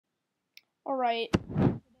All right.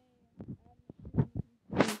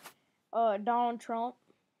 Donald Trump,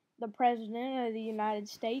 the president of the United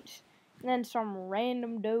States, and then some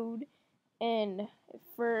random dude. And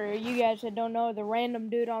for you guys that don't know, the random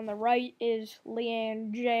dude on the right is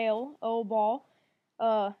Lianjailo.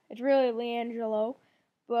 It's really Lianjailo,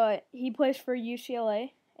 but he plays for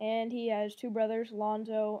UCLA, and he has two brothers,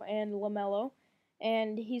 Lonzo and LaMelo,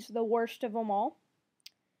 and he's the worst of them all.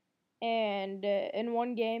 And in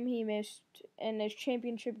one game, he missed, in his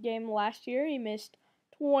championship game last year, he missed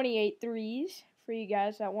 28 threes, for you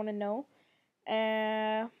guys that want to know.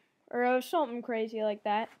 Or it was something crazy like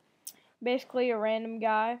that. Basically a random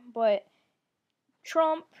guy, but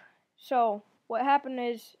Trump, so what happened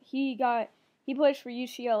is he plays for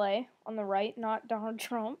UCLA on the right, not Donald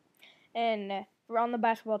Trump, and we're on the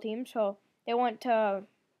basketball team, so they went to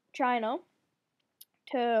China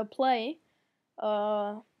to play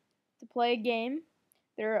uh a game,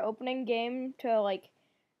 their opening game, to like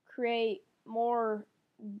create more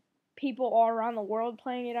people all around the world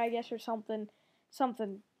playing it, I guess, or something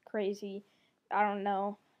crazy. I don't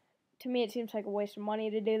know. To me, it seems like a waste of money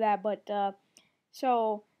to do that, but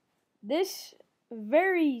so this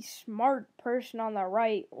very smart person on the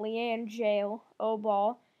right,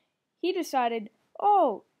 Lianjailo, he decided,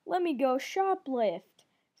 oh, let me go shoplift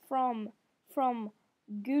from from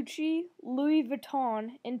Gucci, Louis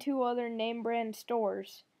Vuitton, and two other name brand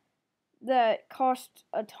stores that cost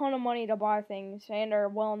a ton of money to buy things and are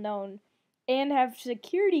well known and have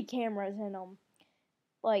security cameras in them.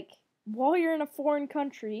 Like, while you're in a foreign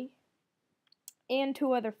country, and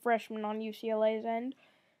two other freshmen on UCLA's end.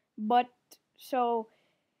 But so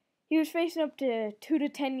he was facing up to 2 to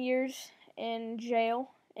 10 years in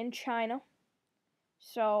jail in China.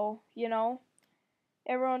 So,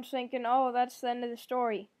 everyone's thinking, oh, that's the end of the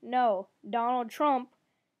story. No, Donald Trump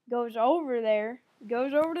goes over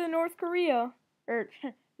to North Korea, or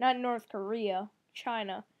not North Korea,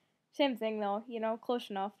 China. Same thing though, close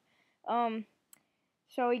enough. Um,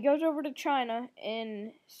 so he goes over to China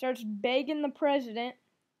and starts begging the president,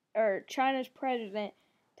 or China's president,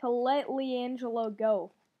 to let Lianjailo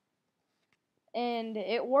go. And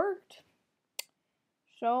it worked.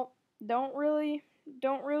 So don't really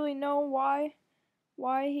know why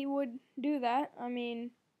he would do that. I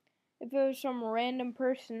mean, if it was some random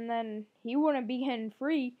person, then he wouldn't be getting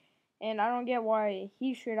free, and I don't get why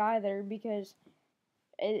he should either, because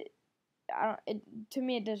it I don't it to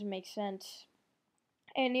me it doesn't make sense.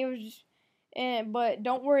 And he was just, but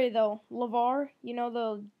don't worry though, LeVar,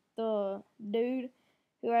 the dude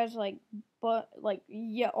who has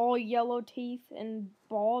all yellow teeth and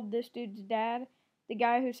bald. This dude's dad, the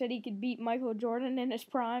guy who said he could beat Michael Jordan in his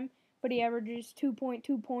prime, but he averages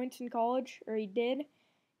 2.2 points in college, or he did.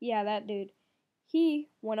 Yeah, that dude. He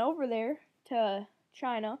went over there to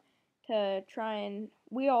China to try and.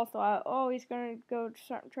 We all thought, oh, he's gonna go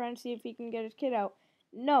try and see if he can get his kid out.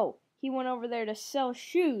 No, he went over there to sell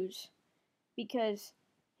shoes because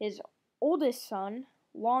his oldest son,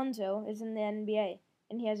 Lonzo, is in the NBA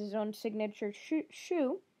and he has his own signature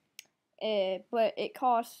shoe. But it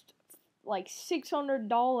cost like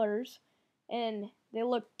 $600 and they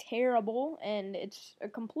look terrible and it's a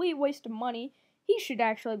complete waste of money. He should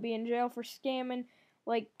actually be in jail for scamming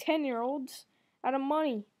like 10-year-olds out of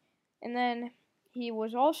money. And then he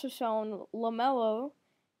was also selling LaMelo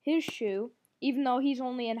his shoe, even though he's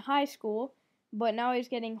only in high school, but now he's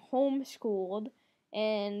getting homeschooled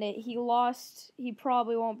and he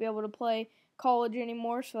probably won't be able to play college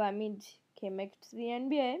anymore, so that means he can't make it to the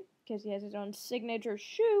NBA because he has his own signature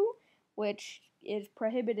shoe, which is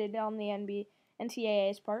prohibited on the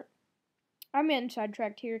NCAA's part. I'm getting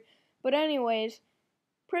sidetracked here. But anyways,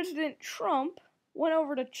 President Trump went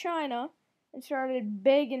over to China and started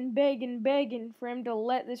begging for him to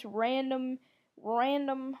let this random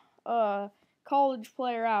college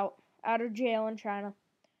player out of jail in China.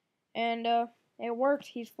 And it worked.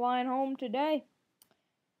 He's flying home today.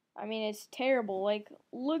 I mean, it's terrible. Like,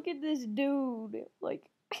 look at this dude. Like,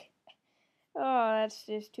 oh, that's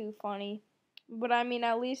just too funny. But I mean,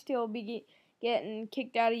 at least he'll be getting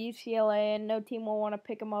kicked out of UCLA and no team will want to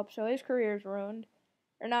pick him up, so his career's ruined.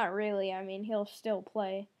 Or not really. I mean, he'll still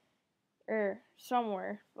play or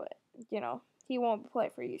somewhere, but he won't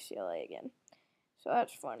play for UCLA again. So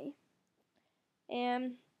that's funny.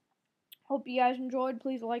 And hope you guys enjoyed.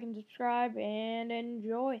 Please like and subscribe and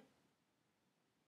enjoy.